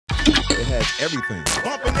has everything.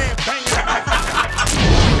 Bumping that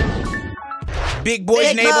bang. Big Boy's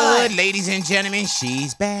Big Neighborhood, Boy. ladies and gentlemen,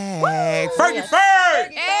 she's back. Woo! Fergie, Yes.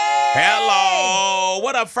 Ferg! Hey! Hello.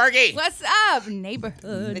 What up, Fergie? What's up,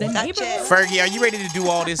 neighborhood? The Dutchess. Fergie, are you ready to do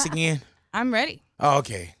all this again? I'm ready. Oh,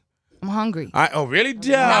 okay. I'm hungry. Oh, really? Not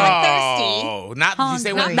thirsty. Not you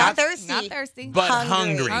say what? Not thirsty. Not thirsty. But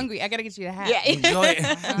hungry. Hungry. I gotta get you the hat. Yeah. Go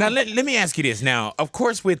ahead. Now let me ask you this. Now, of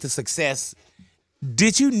course, with the success,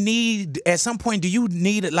 did you need at some point? Do you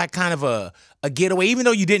need like kind of a getaway, even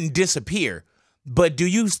though you didn't disappear? But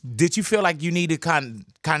did you feel like you needed kind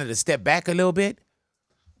of to step back a little bit?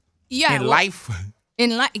 Yeah. In life.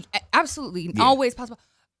 In life, absolutely, Yeah. always possible.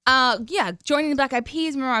 Yeah, joining the Black Eyed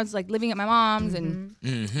Peas. Remember, I was like living at my mom's and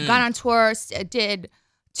got on tour. Did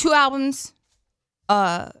 2 albums.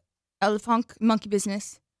 Funk, Monkey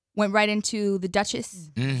Business. Went right into the Dutchess,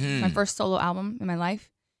 my first solo album in my life,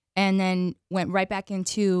 and then went right back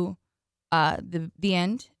into the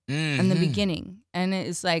end and the beginning. And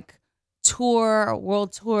it's like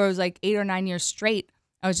world tour. It was like 8 or 9 years straight.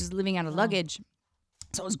 I was just living out of luggage.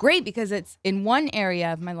 So it was great because it's in one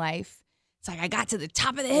area of my life. It's like I got to the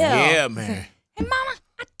top of the hill. Yeah, man. Hey, mama,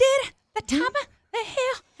 I did the top of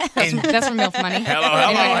the hill. That's from MILF Money.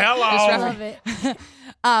 Hello. Just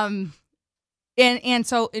reference. And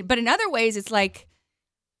so, but in other ways, it's like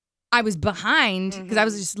I was behind because I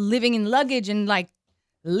was just living in luggage and like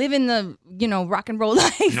living the, rock and roll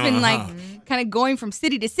life and like kind of going from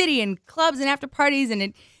city to city and clubs and after parties and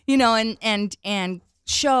it, and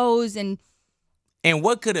shows and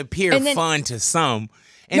what could appear then- fun to some,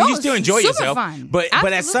 and No, you still enjoy super yourself, fun. but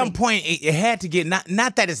at some Absolutely. point it had to get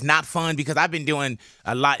not that it's not fun because I've been doing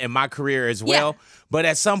a lot in my career as well, but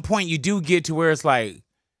at some point you do get to where it's like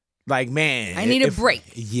man, I need a break.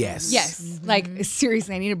 Yes. Yes. Like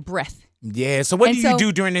seriously, I need a breath. Yeah. So what And do you so-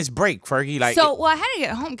 do during this break, Fergie? Like, Well, I had to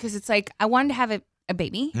get home because it's like I wanted to have a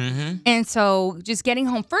baby. And so just getting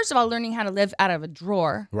home, first of all, learning how to live out of a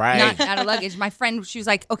drawer, Right. not out of luggage. My friend, she was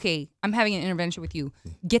like, okay, I'm having an intervention with you.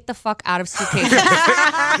 Get the fuck out of suitcases.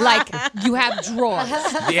 Like, you have drawers.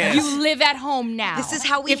 Yes. You live at home now. This is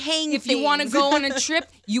how we hang If you want to things. go on a trip,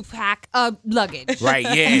 you pack a luggage. Right,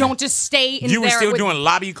 yeah. You don't just stay in you were there still with- doing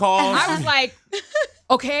lobby calls. I was like,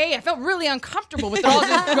 okay, I felt really uncomfortable with all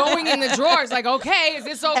this going in the drawers. Like, okay, is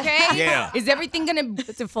this okay? Yeah. Is everything gonna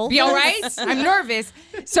be all right? I'm nervous.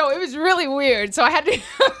 So it was really weird. So I had to.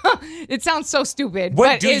 It sounds so stupid, What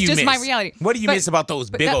but do it's you just miss? my reality. What do you But- miss about those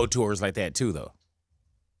big that- old tours like that too, though?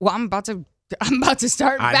 Well, I'm about to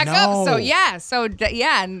start I back know. up. So yeah.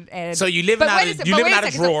 And So you living but out wait a of sec- you but living wait a out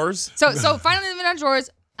of second. drawers. So finally living out of drawers.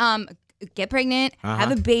 Get pregnant,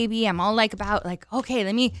 have a baby. I'm all like okay,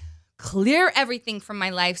 let me clear everything from my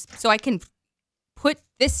life so I can put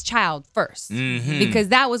this child first. Because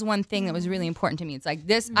that was one thing that was really important to me. It's like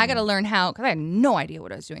this, I got to learn how, because I had no idea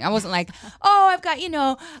what I was doing. I wasn't like, I've got,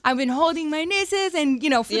 I've been holding my nieces and,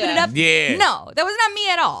 flipping it up. Yeah. No, that was not me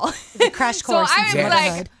at all. The crash course So I in was like,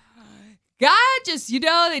 motherhood. God, just,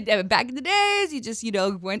 back in the days, you just,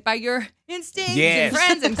 went by your instincts Yes. and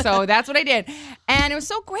friends. And so that's what I did. And it was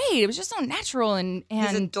so great. It was just so natural. And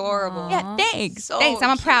He's adorable. yeah, thanks. So Thanks.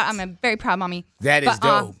 I'm cute. I'm a very proud mommy. That is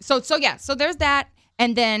dope. So there's that.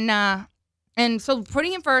 And then, and so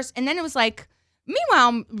putting it first. And then it was like, meanwhile,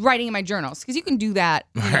 I'm writing in my journals because you can do that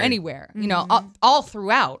Right. anywhere, all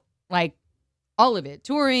throughout, like all of it,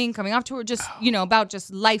 touring, coming off tour, just, about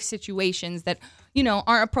just life situations that,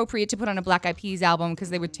 aren't appropriate to put on a Black Eyed Peas album because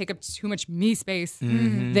they would take up too much me space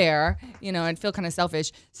there, and feel kind of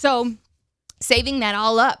selfish. So saving that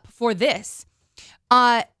all up for this.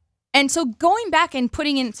 And so going back and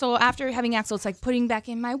putting in, so after having Axel, it's like putting back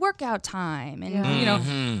in my workout time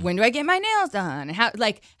and, when do I get my nails done? And how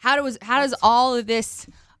does all of this,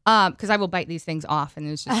 because I will bite these things off and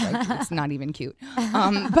it's just like, it's not even cute.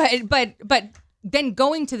 But then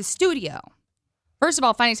going to the studio, first of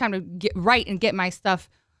all, finding time to get right and get my stuff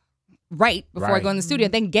right before I Right. go in the studio,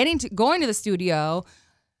 then going to the studio,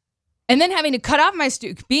 and then having to cut off my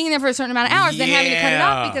being there for a certain amount of hours, then having to cut it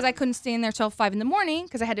off Yeah. because I couldn't stay in there till 5 a.m.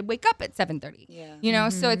 because I had to wake up at 7:30. Yeah.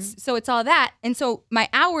 So it's all that, and so my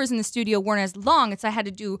hours in the studio weren't as long, so I had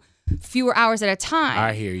to do fewer hours at a time.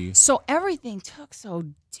 I hear you. So everything took so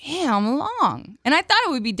damn long, and I thought it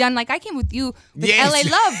would be done. Like I came with you with Yes. LA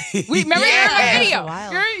Love. We remember you're in my Yes. video.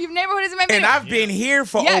 Wild. Your neighborhood is in my video. And I've been here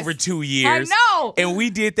for Yes. over 2 years. I know. And we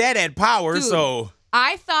did that at Power, Dude. so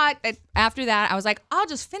I thought that after that, I was like, I'll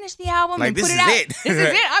just finish the album Like, and this put it is out. it. This is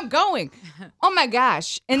it. I'm going. Oh my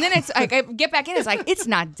gosh. And then it's like, I get back in, it's like, it's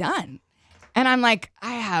not done. And I'm like,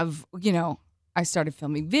 I have, I started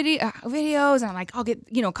filming videos, and I'm like, I'll get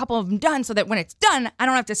a couple of them done so that when it's done, I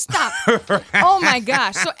don't have to stop. Oh my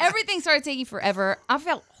gosh! So everything started taking forever. I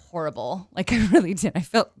felt horrible, like I really did. I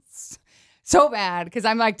felt so bad because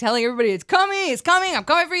I'm like telling everybody it's coming, I'm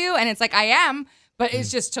coming for you, and it's like I am. But it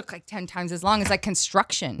just took like 10 times as long. It's like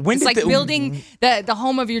construction. It's like building the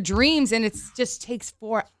home of your dreams, and it just takes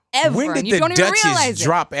forever. When did you don't the even realize Dutchess it.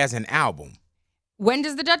 drop as an album? When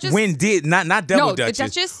does the Dutchess? When did not double no, Dutchess? the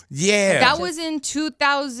Dutchess? Yeah, that was in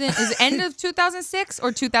 2000. Is it end of 2006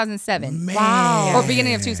 or 2007? Man. Wow. Or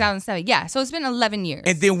beginning of 2007. Yeah. So it's been 11 years.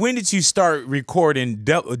 And then when did you start recording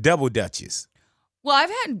double Dutchess? Well,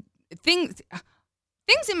 I've had things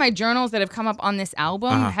in my journals that have come up on this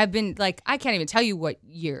album have been like, I can't even tell you what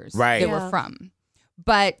years they were from.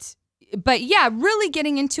 But yeah, really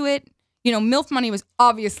getting into it. MILF Money was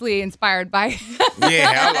obviously inspired by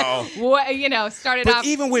hello. Started but off.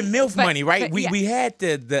 even with MILF Money, right? But, we had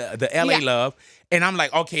the LA Love, and I'm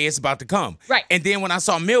like, okay, it's about to come. Right. And then when I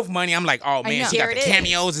saw MILF Money, I'm like, oh man, she got the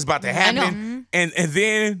cameos, it's about to happen. And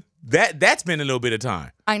then that's been a little bit of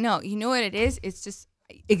time. I know. You know what it is? It's just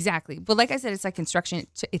exactly. But like I said, it's like construction.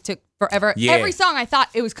 It took forever. Yeah. Every song I thought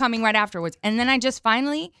it was coming right afterwards. And then I just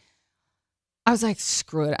finally, I was like,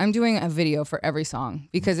 screw it. I'm doing a video for every song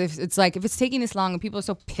because if it's taking this long and people are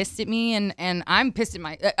so pissed at me and I'm pissed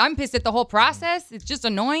at the whole process. It's just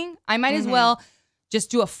annoying. I might as well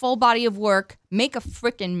just do a full body of work, make a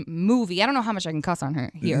freaking movie. I don't know how much I can cuss on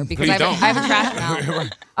her here because I have a trash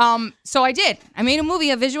now. So I did. I made a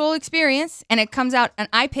movie, a visual experience, and it comes out on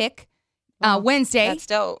iPick Wednesday. That's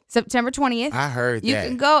dope. September 20th. I heard you that. You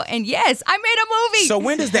can go, and yes, I made a movie. So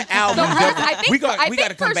when does the album? I think we got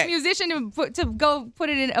to come first back. musician to go put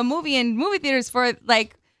it in a movie in movie theaters for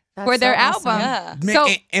their album. Yeah. Man, So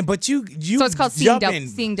but you so it's called Seeing Double.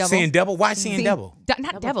 Seeing Double. Seeing Double. Why Seeing Double?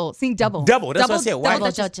 Not Devil. Seeing Double. Double. That's what I said. Why?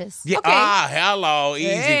 Double Dutchess. Yeah. Okay. Hello.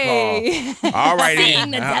 Easy call. All right. Seeing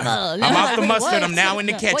the devil. I'm off the mustard. I'm now in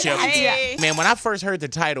the ketchup. Hey. Man, when I first heard the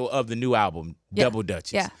title of the new album, Double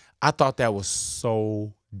Dutchess, I thought that was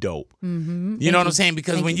so dope. You know what I'm saying?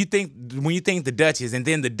 Because when you think the Dutchess and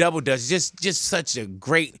then the Double Dutchess, just such a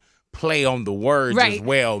great play on the words as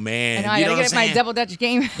well, man. I gotta get my Double Dutch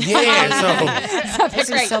game. Yeah. So that's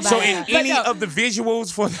great. So in any of the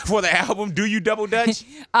visuals for the album, do you double Dutch?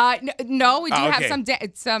 No, we do have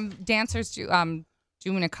okay. some dancers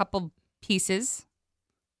doing a couple pieces.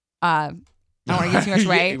 I don't want to give too much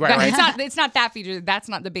away. right. It's not that feature. That's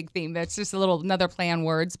not the big theme. That's just another play on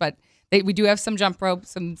words. But we do have some jump rope,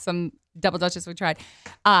 some double Dutchess we tried.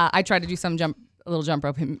 I tried to do a little jump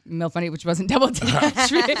rope in MILF Money, which wasn't double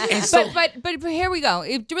Dutch. but here we go.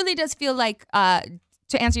 It really does feel like, to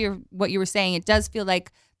answer what you were saying, it does feel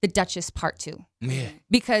like the Dutchess Part 2. Yeah.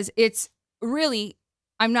 Because it's really,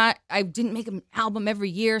 I didn't make an album every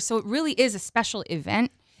year, so it really is a special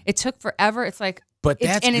event. It took forever. It's like, but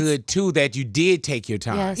that's good too that you did take your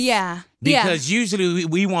time. Yes. Yeah. Because usually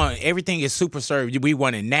we want everything is super served. We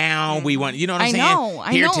want it now. We want, you know what I'm saying?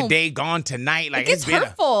 I Here know. today, gone tonight. Like it gets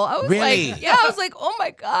hurtful. I was really? like, I was like, oh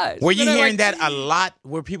my gosh. Were you hearing that a lot?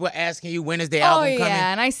 Were people asking you when is the album coming? Oh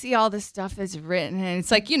yeah, and I see all this stuff that's written, and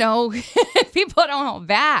it's like people don't hold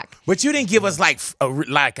back. But you didn't give us like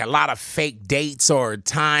a lot of fake dates or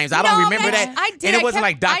times. I don't remember that. I did. And it wasn't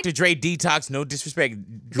like Dr. Dre Detox. No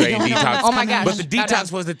disrespect, Dre Detox. Oh my gosh. But the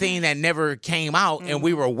Detox was the thing that never came out, and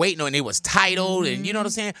we were waiting on it. It was titled, and you know what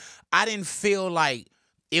I'm saying? I didn't feel like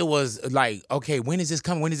it was like, okay, when is this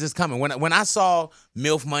coming? When is this coming? When I saw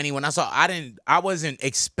MILF Money, I wasn't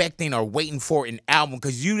expecting or waiting for an album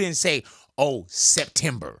because you didn't say, oh,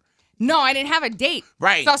 September. No, I didn't have a date.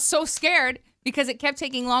 Right. So I was so scared because it kept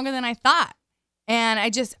taking longer than I thought. And I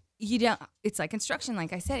just, it's like construction.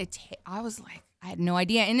 Like I said, I was like, I had no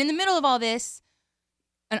idea. And in the middle of all this,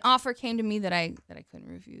 an offer came to me that I couldn't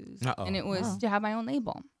refuse. And it was to have my own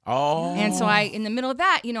label. Oh. And so in the middle of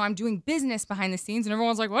that, I'm doing business behind the scenes, and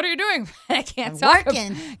everyone's like, "What are you doing?" I can't talk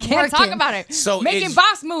about it. So making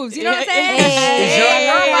boss moves. You know what I'm saying? Hey,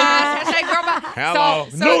 girl boss. Hashtag girl boss.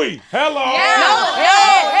 Hello, Louie. Hello.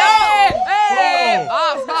 Hey,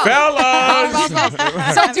 fellas.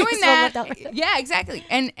 So doing that, yeah, exactly.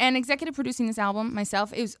 And executive producing this album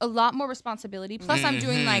myself, it was a lot more responsibility. Plus, I'm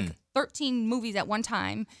doing like 13 movies at one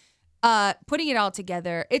time. Putting it all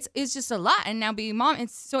together, it's just a lot. And now being a mom,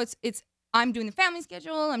 it's I'm doing the family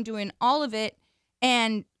schedule, I'm doing all of it,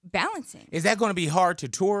 and balancing. Is that going to be hard to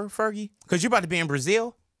tour, Fergie? Because you're about to be in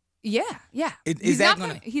Brazil. Yeah. Is that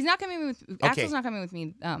going to? He's not coming with. Axel's not coming with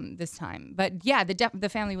me this time. But yeah, the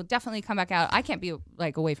family will definitely come back out. I can't be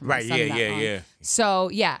like away from my son that long. Yeah. So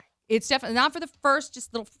yeah, it's definitely not for the first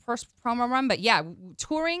promo run, but yeah,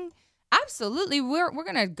 touring absolutely. We're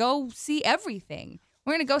gonna go see everything.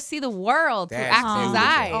 We're gonna go see the world through That's Axel's beautiful.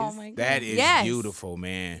 eyes. Oh my God. That is Yes. beautiful,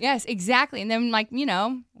 man. Yes, exactly. And then like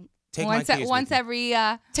Take my once kids once with you. every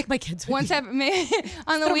Take my kids with once you. every maybe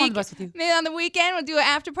on the Put 'em on the week bus with you. maybe on the weekend we'll do an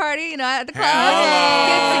after party at the club.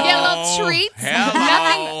 Hello. Get a little treats.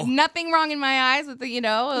 Hello. Nothing wrong in my eyes with the a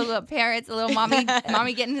little parents, a little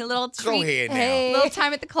mommy getting a little treat. Go ahead now. A little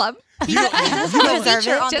time at the club. He does have a deserve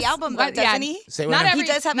feature it. on the Just- album, though, yeah. doesn't he? Say what Not now? every, He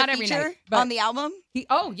does have not a every feature night, but on the album.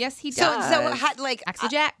 yes, he So, does. like, Axel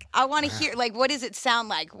Jack. I want to hear, like, what does it sound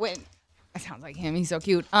like when? It sounds like him. He's so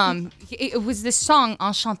cute. It was this song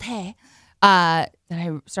Enchanté that I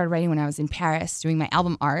started writing when I was in Paris doing my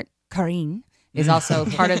album art. Karine is also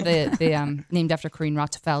part of the named after Karine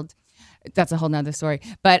Rottefeld. That's a whole nother story.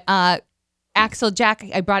 But Axel Jack,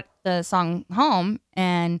 I brought the song home,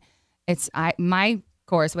 and my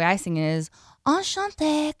chorus, the way I sing it is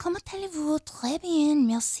Enchanté, comment allez-vous? Très bien,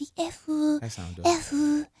 merci, et vous? That sounds dope. Et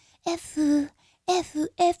vous? Et vous? Et vous?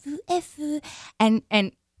 Et vous? Et vous? And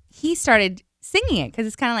he started singing it because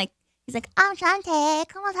it's kind of like, he's like, Enchanté,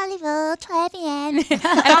 comment allez-vous? Très bien. And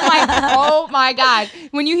I'm like, oh my God.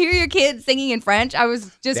 When you hear your kids singing in French, I was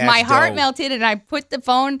just, That's my heart dope. melted, and I put the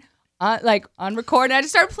phone on record, and I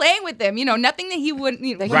just started playing with him. Nothing that he wouldn't.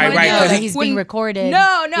 Right, right, Know 'cause that he- he's being recorded.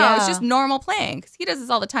 No, Yeah. it's just normal playing. Because he does this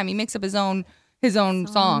all the time. He makes up his own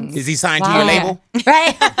songs. Is he signed to Wow. your label?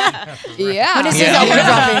 Right? Yeah. When is his Yeah.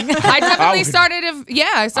 album dropping? I definitely would- started.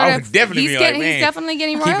 I started. I would definitely he's be like, man, he's definitely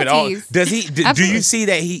getting Keep it all. royalties. Does he? Do you Absolutely. see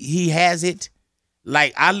that he has it?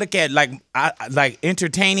 Like I look at like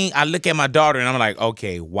entertaining. I look at my daughter and I'm like,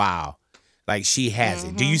 okay, wow, like she has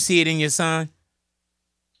it. Do you see it in your son?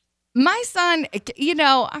 My son,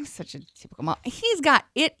 I'm such a typical mom. He's got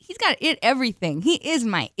it. He's got it. Everything. He is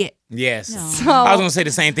my it. Yes. So I was gonna say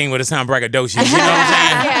the same thing with a son braggadocious. You know what I'm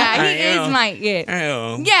saying? yeah, Like, he you is know, my it. you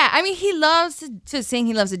know. Yeah, I mean, he loves to sing.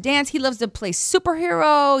 He loves to dance. He loves to play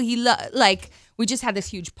superhero. We just had this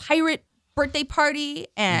huge pirate birthday party,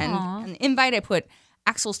 and on the invite I put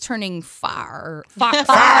Axel's turning far.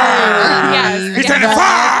 Yes, He's turning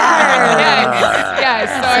fire. yes.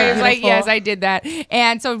 So I was like, beautiful. yes, I did that.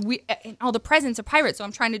 And so and all the presents are pirates. So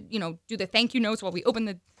I'm trying to, do the thank you notes while we open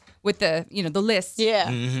the list. Yeah.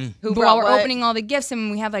 While brought we're what? opening all the gifts,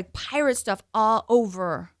 and we have like pirate stuff all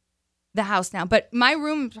over the house now. But my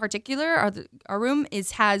room in particular, our room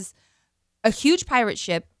has a huge pirate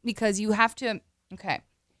ship because you have to. Okay,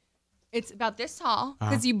 it's about this tall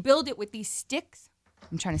because you build it with these sticks.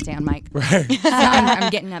 I'm trying to stay on mic. Right. So I'm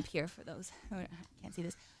getting up here for those who can't see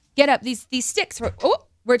this. Get up. These sticks,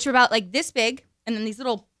 which are about like this big, and then these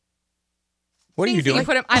little. What are you things that doing?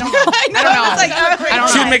 put 'em- I don't know. I don't know. I don't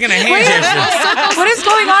She's know. making a hand gesture. What is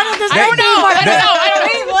going on in this That- birthday party?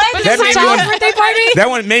 That made me Child's want. birthday party? That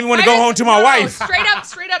one made me want to go home to my No, wife. Straight up,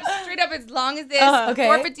 as long as this, Okay.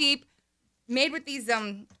 4 foot deep, made with these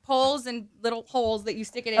poles and little holes that you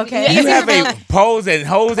stick it in. Okay. These You things have are a built- pose and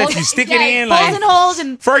hose that you stick it Yeah, in. Holes Like and holes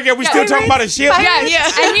and Fergie, are we still talking about a ship?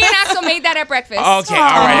 Yes. And me and Axel made that at breakfast. Okay,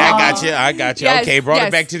 all right, I got you. Yes, Okay, brought yes.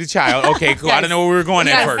 it back to the child. Okay, cool. I Yes. didn't know where we were going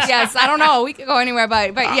at Yes, first. yes, I don't know. We could go anywhere,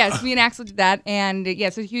 but yes, me and Axel did that, and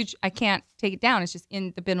it's a huge. I can't take it down. It's just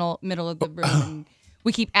in the middle of the room, and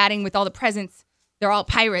we keep adding with all the presents. They're all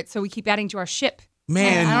pirates, so we keep adding to our ship.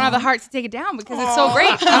 Man. I don't have the heart to take it down because it's so great.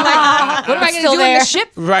 I'm like, what am I going to Still do in the there. ship?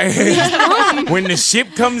 Right. When the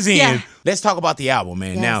ship comes in, Yeah. let's talk about the album,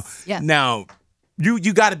 man. Yes. Yeah. Now, you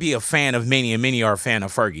got to be a fan of many, and many are a fan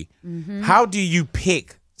of Fergie. Mm-hmm. How do you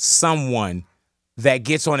pick someone that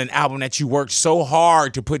gets on an album that you worked so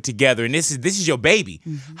hard to put together, and this is your baby?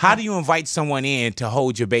 Mm-hmm. How do you invite someone in to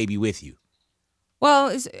hold your baby with you?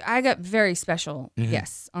 Well, I got very special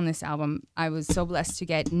guests on this album. I was so blessed to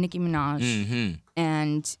get Nicki Minaj,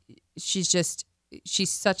 and she's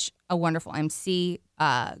such a wonderful MC,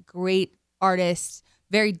 great artist,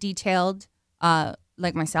 very detailed,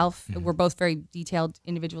 like myself. We're both very detailed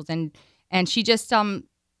individuals, and she just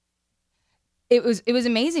it was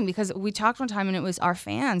amazing because we talked one time and it was our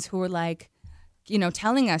fans who were like,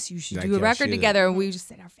 telling us you should Like do a y'all record should. together, and we just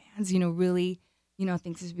said our fans, really.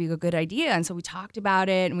 Thinks this would be a good idea. And so we talked about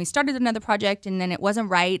it and we started another project, and then it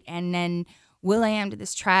wasn't right. And then will.i.am did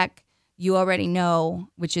this track, You Already Know,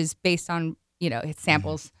 which is based on, its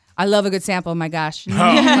samples. I love a good sample, my gosh.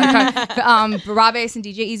 Barabes and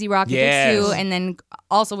DJ Easy Rock did Yes. it too. And then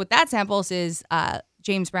also with that samples is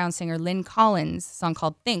James Brown singer Lynn Collins' song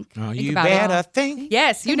called Think. Oh, Think you about better it. think.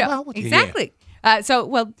 Yes, Think about what you- exactly.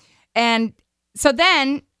 So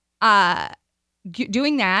then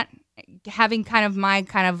doing that, having kind of my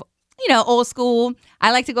old school.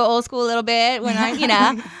 I like to go old school a little bit when I, do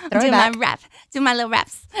my little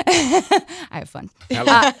raps. I have fun.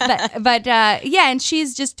 And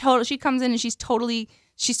she's just total. She comes in and she's totally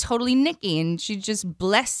Nicki, and she just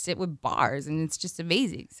blessed it with bars, and it's just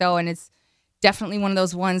amazing. So, and it's definitely one of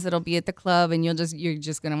those ones that'll be at the club, and you're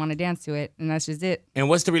just gonna want to dance to it, and that's just it. And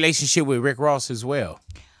what's the relationship with Rick Ross as well?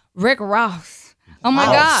 Rick Ross. Oh my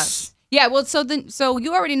gosh. Yeah. Well, so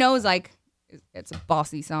you already know is like. It's a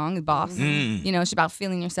bossy song, boss. It's about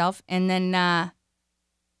feeling yourself. And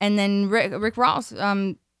then Rick Ross,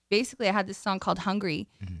 basically I had this song called Hungry,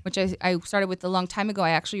 which I started with a long time ago. I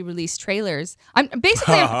actually released trailers. I'm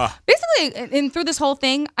basically and through this whole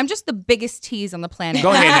thing, I'm just the biggest tease on the planet.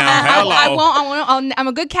 Go ahead now. Hello. I'm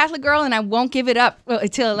a good Catholic girl, and I won't give it up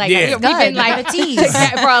until we've been a tease.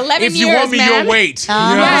 for 11 years. If you want me, man. you'll wait. Yes,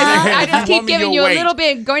 I just keep giving you a wait. little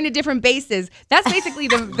bit, going to different bases. That's basically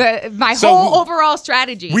my whole overall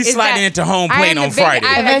strategy. We sliding into home plate on Friday.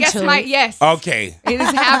 I guess yes. Okay. It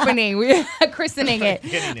is happening. We're christening it.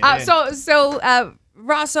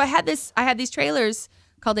 Ross, so I had these trailers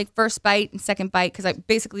called like First Bite and Second Bite, because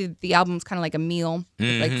basically the album's kind of like a meal.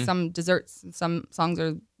 With like some desserts, and some songs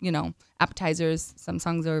are appetizers, some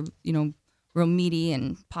songs are real meaty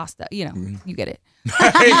and pasta. You get it.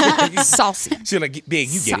 Saucy. She's like, big,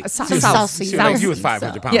 you get it. Saucy. She's like, you was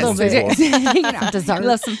 500 pounds. Yes. Dessert.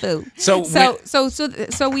 Love some food. So that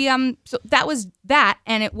was that,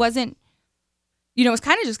 and it wasn't. It was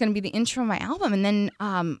kind of just going to be the intro of my album, and then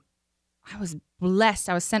I was blessed.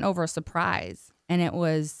 I was sent over a surprise, and it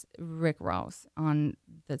was Rick Ross on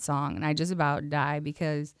the song, and I just about died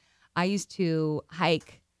because I used to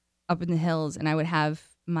hike up in the hills, and I would have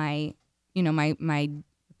my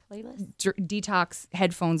Playlist? detox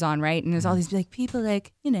headphones on, right? And there's all these people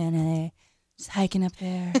just hiking up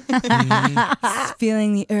there, just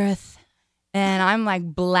feeling the earth, and I'm like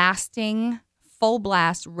blasting, full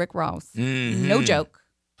blast Rick Ross, no joke.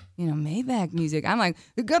 Maybach music. I'm like,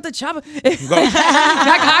 got the chopper. I'm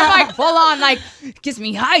like full on, like, gets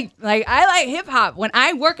me hype. Like, I like hip hop. When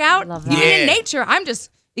I work out, even in nature,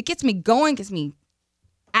 it gets me going, gets me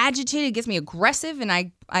agitated, gets me aggressive, and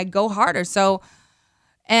I go harder. So,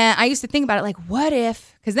 and I used to think about it, like, what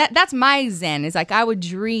if, because that's my zen. It's like I would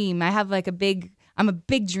dream. I have like I'm a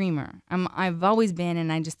big dreamer. I've always been,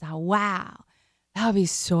 and I just thought, wow. That would be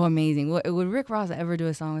so amazing. Would Rick Ross ever do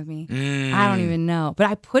a song with me? I don't even know. But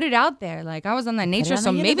I put it out there. Like, I was on that nature.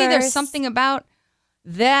 So maybe there's something about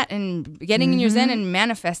that and getting in your zen and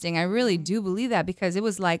manifesting. I really do believe that, because it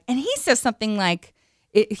was like, and he says something like,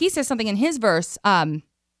 he says something in his verse, I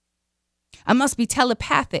must be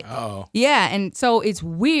telepathic. Oh. Yeah. And so it's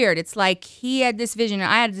weird. It's like he had this vision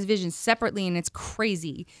and I had this vision separately, and it's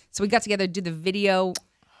crazy. So we got together, did the video,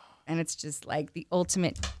 and it's just like the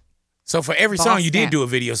ultimate. So for every song, you did do a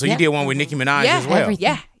video. So you did one with Nicki Minaj as well.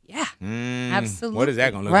 Yeah. Absolutely. What is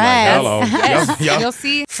that going to look Right. like? Hello. Yes. You'll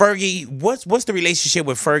see. Fergie, what's the relationship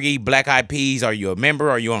with Fergie, Black Eyed Peas? Are you a member?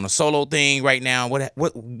 Are you on a solo thing right now?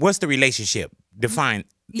 What's the relationship? Define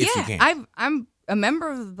if you can. I'm a member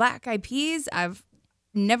of the Black Eyed Peas. We've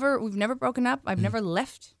never broken up. I've never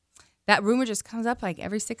left. That rumor just comes up like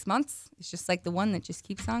every 6 months. It's just like the one that just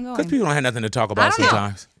keeps on going. Because people don't have nothing to talk about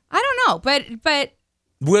sometimes. I don't know, but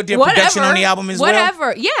Will there production on the album as well?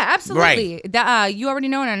 Whatever. Yeah, absolutely. Right. You already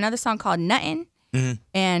know in another song called Nuttin',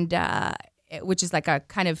 and which is like a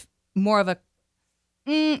kind of more of a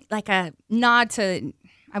like a nod to,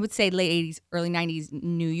 I would say, late 80s, early 90s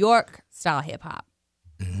New York style hip hop.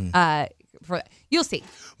 You'll see.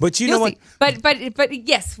 But you know what? But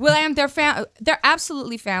yes, Will.i.am, they're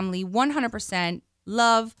absolutely family, 100%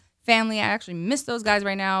 love. Family. I actually miss those guys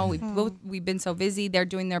right now. We've been so busy. They're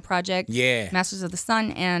doing their project, Masters of the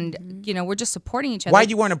Sun, and we're just supporting each other. Why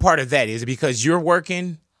you weren't a part of that? Is it because you're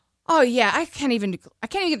working? Oh yeah, I can't even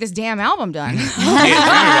get this damn album done.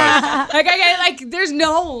 There's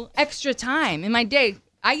no extra time in my day.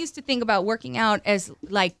 I used to think about working out as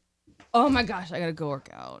like, oh my gosh, I gotta go work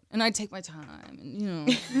out, and I take my time, and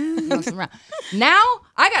mess around. Now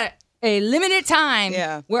I got a limited time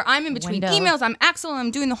where I'm in between emails. I'm Axel. I'm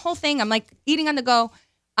doing the whole thing. I'm like eating on the go.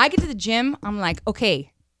 I get to the gym. I'm like,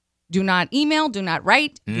 okay, do not email, do not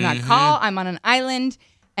write, do not call. I'm on an island,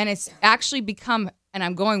 and it's actually become, and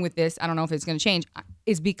I'm going with this, I don't know if it's going to change,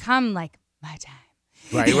 it's become like my time.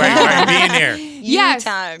 Right. Being there. Yes.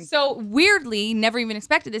 Time. So weirdly, never even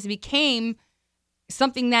expected this. It became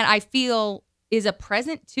something that I feel is a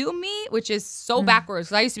present to me, which is so backwards.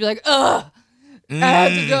 So I used to be like, ugh. I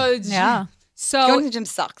have to go to the gym. Yeah. So going to the gym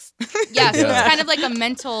sucks. Yeah, so it's kind of like a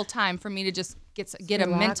mental time for me to just get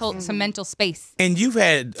some mental space. And you've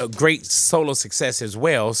had a great solo success as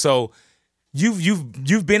well. So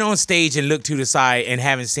you've been on stage and looked to the side and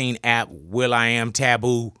haven't seen Will.i.am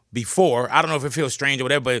Taboo before. I don't know if it feels strange or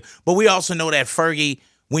whatever, but we also know that Fergie,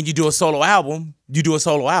 when you do a solo album, you do a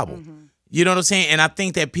solo album. You know what I'm saying? And I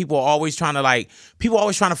think that people are always trying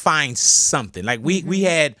to find something. Like we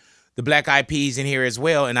had the Black Eyed Peas in here as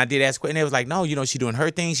well, and I did ask, and they was like, no, she's doing her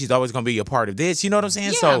thing. She's always gonna be a part of this. You know what I'm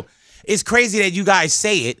saying? Yeah. So it's crazy that you guys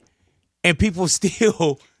say it, and people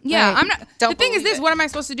still. Yeah, Right. I'm not. Don't The thing is believe this: it. what am I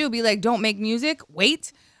supposed to do? Be like, don't make music?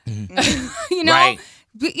 Wait, Right.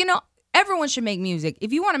 But, everyone should make music.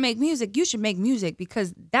 If you want to make music, you should make music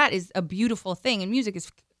because that is a beautiful thing, and music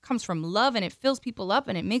comes from love, and it fills people up,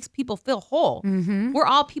 and it makes people feel whole. We're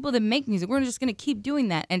all people that make music. We're just gonna keep doing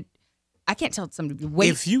that, and I can't tell somebody to wait.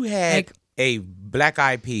 If you had Like- a Black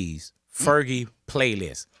Eyed Peas Fergie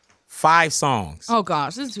playlist, 5 songs, Oh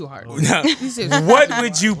gosh, this is too hard. what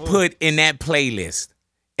would you put in that playlist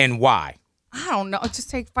and why? I don't know. Just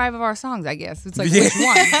take 5 of our songs, I guess. It's like Yeah. which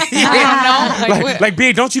one? I don't know. Like,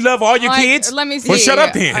 Big, don't you love all your Like, kids? Let me see. Well, shut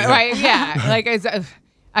up then. Right? Yeah. Like, is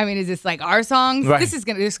this like our songs? Right.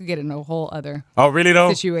 This could get in a whole other Oh, really though?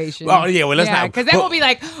 situation. Oh, yeah. Well, let's not. Because then we'll be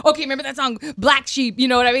like, okay, remember that song, Black Sheep? You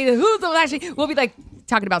know what I mean? Who's the Black Sheep? We'll be like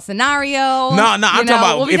talking about scenario. No, I'm talking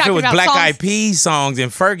about we'll be if it talking was about Black songs. Eyed Peas songs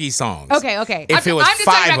and Fergie songs. Okay. If it was I'm just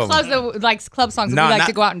 5 talking of about them. clubs, like club songs No, that we like not-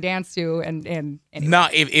 to go out and dance to, and anyway. No,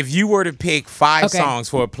 if you were to pick 5 Okay. songs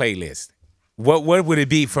for a playlist, what would it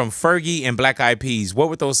be from Fergie and Black Eyed Peas? What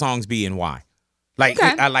would those songs be and why? Like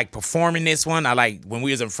Okay. I like performing this one. I like when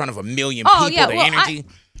we was in front of a million Oh, people, yeah, the well, energy.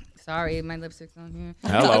 Sorry, my lipstick's on here.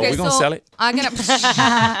 Hello, we gonna sell it. I'm gonna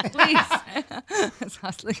please. It's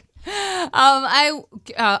hustling.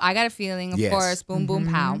 I got a feeling, of Yes. course. Boom, boom,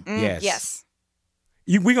 pow. Yes. Yes.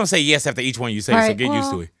 We gonna say yes after each one you say, All so right, get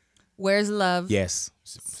used to it. Where's love? Yes.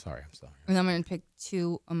 Sorry, I'm sorry. And I'm gonna pick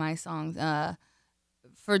 2 of my songs.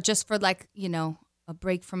 For like a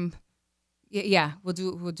break from. Yeah, we'll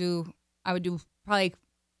do. I would do probably.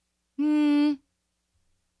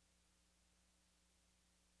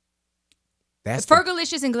 That's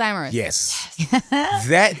Fergalicious and Glamorous. yes.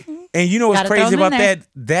 That and you know what's Gotta throw crazy 'em in about there. that?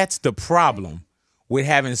 That's the problem with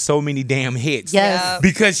having so many damn hits. Yes.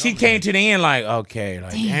 Because she came to the end like, okay,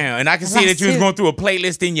 like damn. And I can see that you was going through a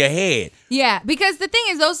playlist in your head. Yeah, because the thing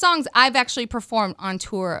is, those songs I've actually performed on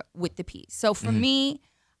tour with the Peas. So for me,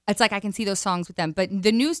 it's like I can see those songs with them. But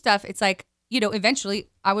the new stuff, it's like, eventually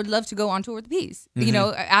I would love to go on tour with the Peas.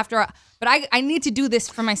 But I need to do this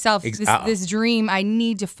for myself. This dream, I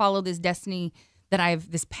need to follow this destiny that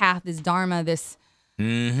this path, this dharma, this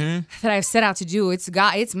that I've set out to do. It's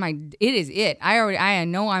God. It is it. I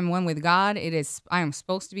know I'm one with God. It is. I am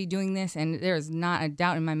supposed to be doing this, and there is not a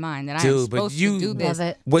doubt in my mind that I am supposed to do this. Love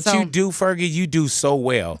it. What So- you do, Fergie, you do so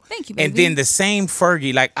well. Thank you, And baby. then the same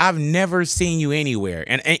Fergie, like I've never seen you anywhere,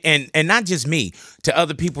 and not just me, to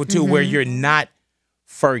other people too, where you're not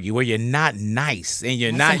Fergie, where you're not nice and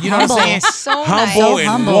you're not, you know what I'm saying? So humble nice. and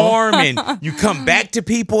humble. warm, and you come back to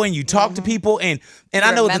people and you talk to people, and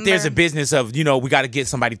I know that there's a remember. business of we got to get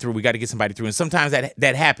somebody through, and sometimes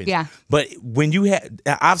that happens. Yeah. But when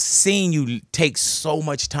I've seen you take so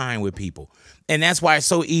much time with people. And that's why it's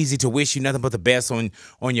so easy to wish you nothing but the best on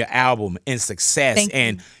your album and success. Thank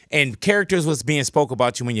you. And characters was being spoke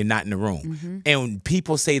about you when you're not in the room. And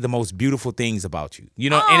people say the most beautiful things about you. And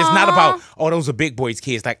it's not about, those are Big Boy's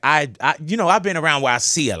kids. Like I've been around where I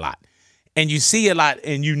see a lot. And you see a lot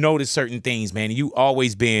and you notice certain things, man. And you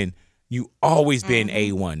always been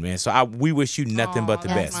A1, man. So we wish you nothing but the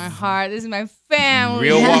best. My heart. This is my family.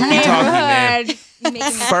 Real walkie-talkie, man.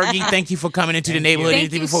 Neighborhood. Fergie, thank you for coming into the neighborhood. Thank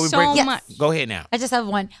Anything you before we so break? Yes. much. Go ahead now. I just have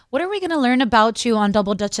one. What are we going to learn about you on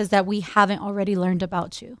Double Dutchess that we haven't already learned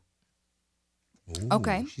about you?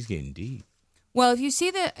 Okay. She's getting deep. Well, if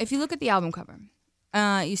you look at the album cover,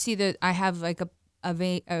 you see that I have like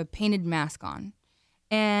a painted mask on,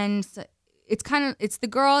 and it's the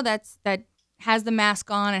girl that has the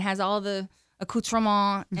mask on and has all the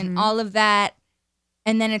accoutrement and all of that,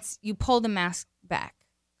 and then you pull the mask back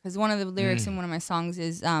because one of the lyrics in one of my songs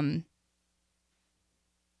is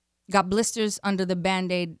got blisters under the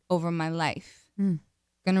Band-Aid over my life.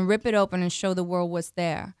 Gonna rip it open and show the world what's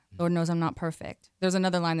there. Lord knows I'm not perfect. There's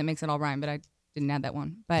another line that makes it all rhyme, but I didn't add that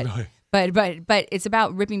one. But it's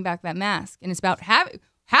about ripping back that mask, and it's about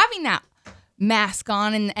having that mask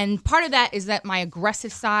on, and part of that is that my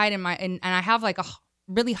aggressive side and I have like a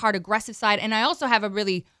really hard aggressive side, and I also have a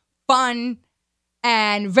really fun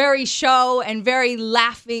and very show and very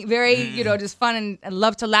laughing, very just fun and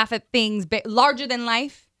love to laugh at things larger than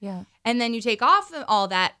life. Yeah. And then you take off all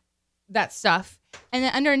that stuff, and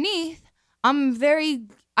then underneath, I'm very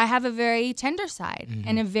I have a very tender side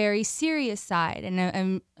and a very serious side,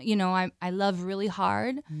 and you know, I love really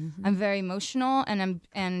hard. I'm very emotional,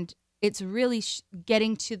 and it's really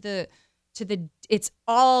getting to the it's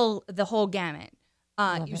all the whole gamut.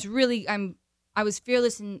 It was really I was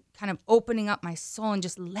fearless in kind of opening up my soul and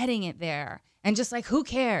just letting it there, and just like, who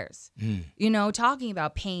cares, you know, talking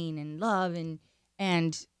about pain and love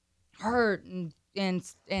and hurt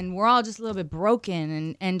and we're all just a little bit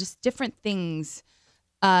broken and just different things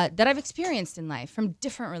that I've experienced in life from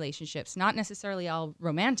different relationships, not necessarily all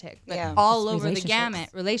romantic, but all over the gamut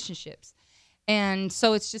relationships. And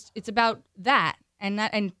so it's about that and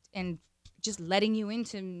just letting you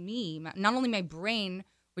into me, not only my brain,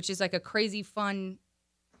 which is like a crazy fun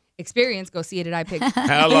experience. Go see it at iPic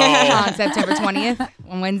on September 20th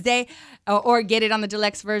on Wednesday, or get it on the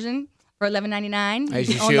deluxe version for $11.99. As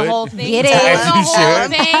you own should. the whole thing. Get it. You own As the you whole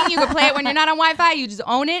should. thing. You can play it when you're not on Wi-Fi. You just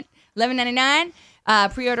own it.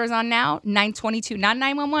 $11.99. Pre-orders on now. 922, not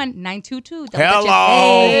 911. 922. Hello.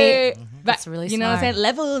 Hey. That's really you know what I'm smart. saying?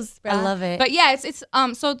 Levels. Bro. I love it. But yeah, it's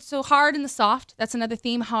so hard and the soft. That's another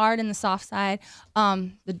theme. Hard and the soft side.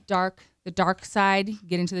 The dark side.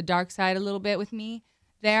 Get into the dark side a little bit with me.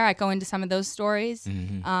 There, I go into some of those stories,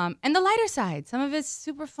 and the lighter side. Some of it's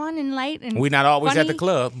super fun and light, and We're not always at the funny.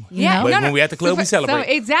 club. Yeah, But when we're at the club, we celebrate.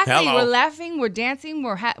 So exactly, Hello. we're laughing, we're dancing,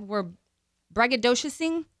 we're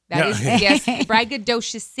braggadocious-ing. That is yes,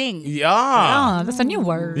 braggadocious-ing. Yeah. Oh, that's a new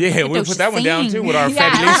word. Yeah, we'll put that one down too with our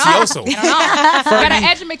Yeah, fabuloso. Gotta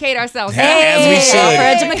educate ourselves. As we should.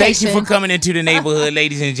 for Thank you education. for coming into the neighborhood,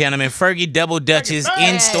 ladies and gentlemen. Fergie Double Dutchess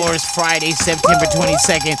in stores Friday, September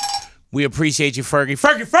 22nd. We appreciate you, Fergie.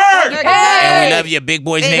 Fergie! And we love you, Big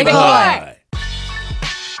Boys Big Neighborhood. boy.